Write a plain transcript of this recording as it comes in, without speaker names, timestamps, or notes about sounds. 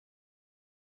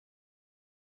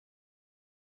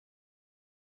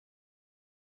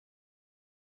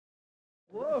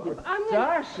Whoa,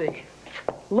 Darcy.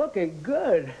 Looking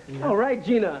good. Yeah. All right,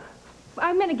 Gina.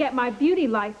 I'm gonna get my beauty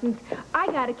license. I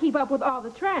gotta keep up with all the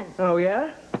trends. Oh,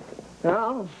 yeah?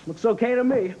 Well, looks okay to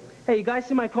me. Hey, you guys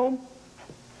see my comb?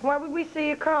 Why would we see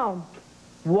your comb?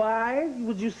 Why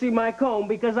would you see my comb?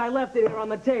 Because I left it here on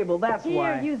the table, that's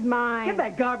why. Here, use mine. Get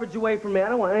that garbage away from me. I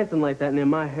don't want anything like that near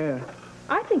my hair.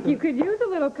 I think you could use a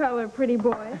little color, pretty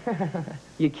boy.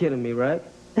 You're kidding me, right?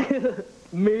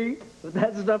 Me? With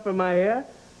that stuff in my hair?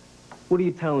 What are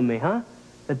you telling me, huh?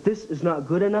 That this is not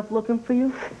good enough looking for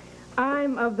you?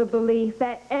 I'm of the belief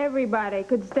that everybody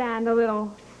could stand a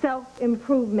little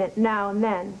self-improvement now and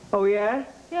then. Oh, yeah?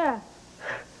 Yeah.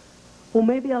 Well,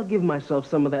 maybe I'll give myself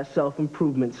some of that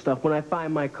self-improvement stuff when I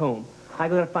find my comb. I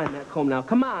gotta find that comb now.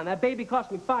 Come on, that baby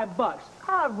cost me $5.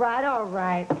 All right, all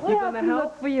right. You gonna help?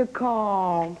 Look for your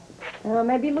comb.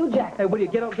 Maybe Lujack. Hey, what do you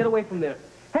get away from there?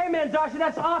 Hey, man, Darcy,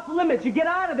 that's off limits. You get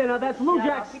out of there now. That's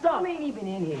Lujack's stuff. I ain't even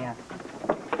in here.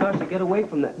 Darcy, get away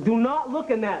from that. Do not look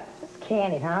in that. Just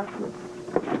can it, huh?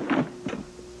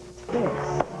 What's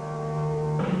this?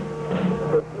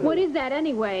 What is that,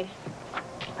 anyway?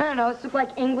 I don't know. Does this look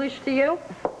like English to you?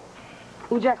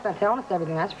 Lujack's not telling us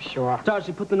everything, that's for sure.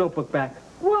 Darcy, put the notebook back.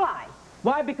 Why?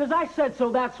 Why? Because I said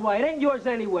so, that's why. It ain't yours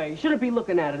anyway. You shouldn't be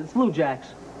looking at it. It's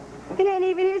Lujack's. It ain't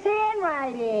even his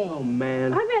handwriting. Oh,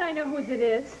 man. I bet I know whose it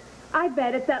is. I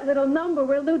bet it's that little number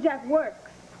where Lujack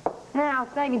works. Now,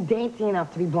 it's not even dainty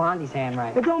enough to be Blondie's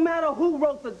handwriting. It don't matter who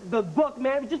wrote the book,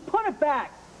 man. Just put it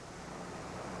back.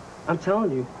 I'm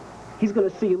telling you, he's going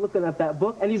to see you looking at that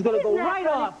book, and he's going to go right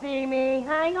off. See me.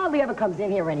 I ain't hardly ever comes in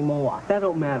here anymore. That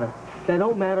don't matter. That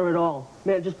don't matter at all.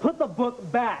 Man, just put the book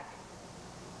back.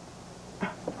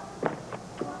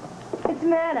 What's the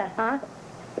matter, huh?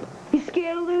 You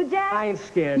scared of Lujack? I ain't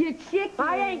scared. You're chicken.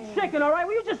 I ain't chicken, all right?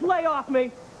 Will you just lay off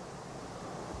me?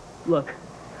 Look,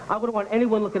 I wouldn't want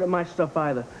anyone looking at my stuff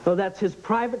either. No, that's his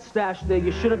private stash there.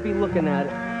 You shouldn't be looking at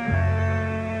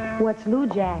it. What's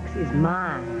Lujack's is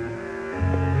mine.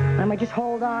 I might just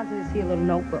hold on to this here little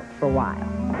notebook for a while.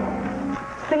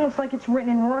 This thing looks like it's written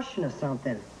in Russian or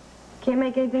something. Can't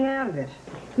make anything out of it.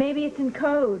 Maybe it's in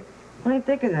code. I didn't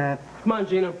think of that. Come on,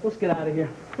 Gina. Let's get out of here.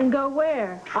 And go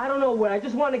where? I don't know where. I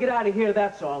just want to get out of here,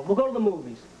 that's all. We'll go to the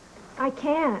movies. I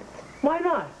can't. Why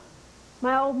not?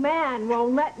 My old man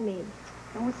won't let me.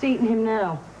 And what's eating him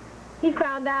now? He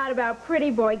found out about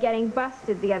Pretty Boy getting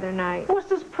busted the other night. What's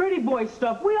this pretty boy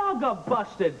stuff? We all got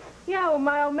busted. Yeah, well,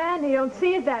 my old man, he don't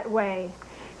see it that way.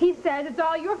 He says it's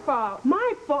all your fault.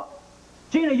 My fault?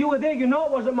 Gina, you were there. You know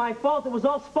it wasn't my fault. It was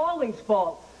all Spaulding's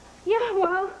fault. Yeah,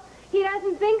 well, he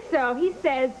doesn't think so. He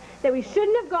says that we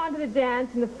shouldn't have gone to the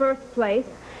dance in the first place.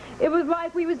 It was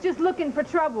like we was just looking for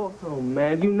trouble. Oh,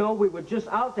 man, you know we were just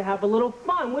out to have a little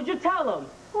fun. What'd you tell him?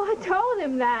 Well, I told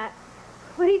him that.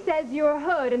 But he says you're a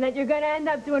hood and that you're going to end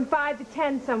up doing 5 to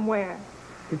 10 somewhere.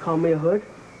 You call me a hood?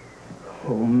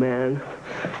 Oh, man.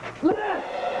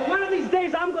 One of these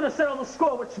days, I'm going to settle the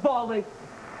score with Spaulding.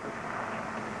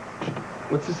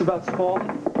 What's this about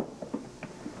Spaulding?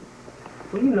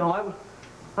 Well, you know,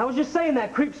 I was just saying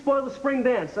that creep spoiled the spring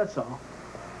dance, that's all.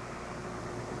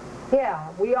 Yeah,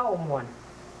 we owe him one.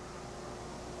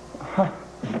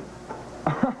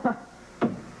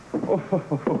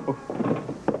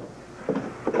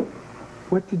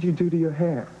 What did you do to your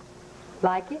hair?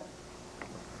 Like it?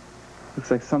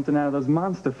 Looks like something out of those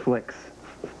monster flicks.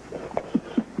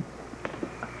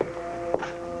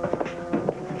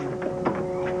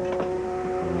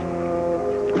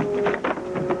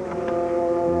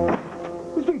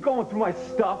 Who's been going through my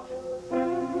stuff?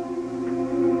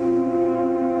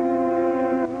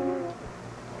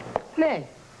 Me.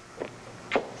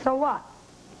 So what?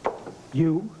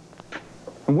 You?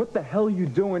 And what the hell are you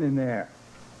doing in there?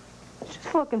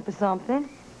 Just looking for something.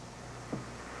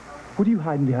 What are you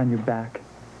hiding behind your back?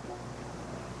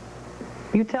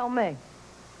 You tell me.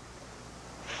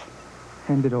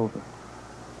 Hand it over.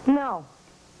 No.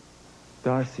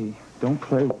 Darcy, don't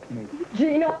play with me.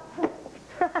 Gina.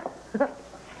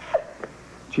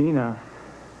 Gina.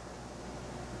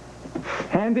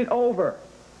 Hand it over.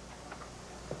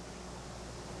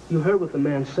 You heard what the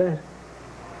man said.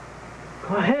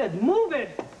 Go ahead, move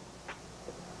it!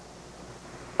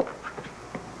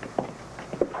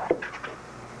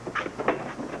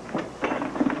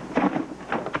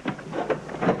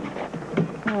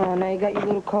 Oh, now you got your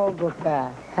little code book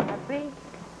back. Happy?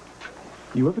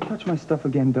 You ever touch my stuff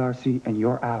again, Darcy, and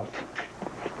you're out.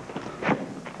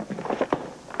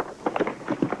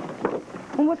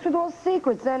 And what's with all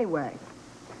secrets, anyway?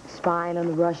 Spying on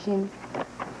the Russians?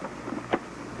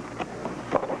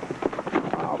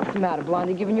 Oh, what's the matter,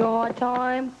 Blondie? Giving you a hard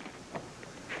time?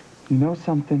 You know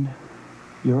something?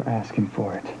 You're asking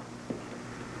for it.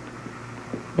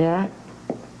 Yeah?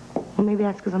 Well, maybe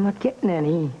that's because I'm not getting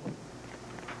any.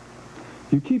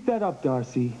 You keep that up,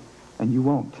 Darcy, and you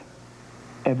won't.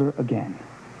 Ever again.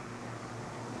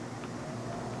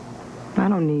 I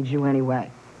don't need you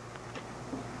anyway.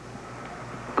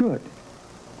 Good.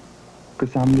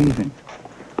 Because I'm leaving.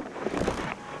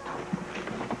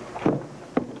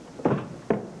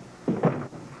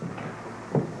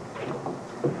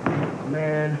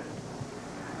 Man.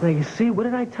 Now, you see, what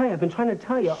did I tell you? I've been trying to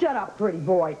tell you. Shut up, pretty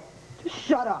boy. Just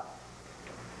shut up.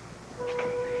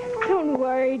 Don't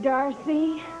worry,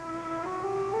 Darcy.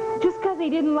 Just because he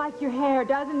didn't like your hair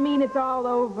doesn't mean it's all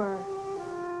over.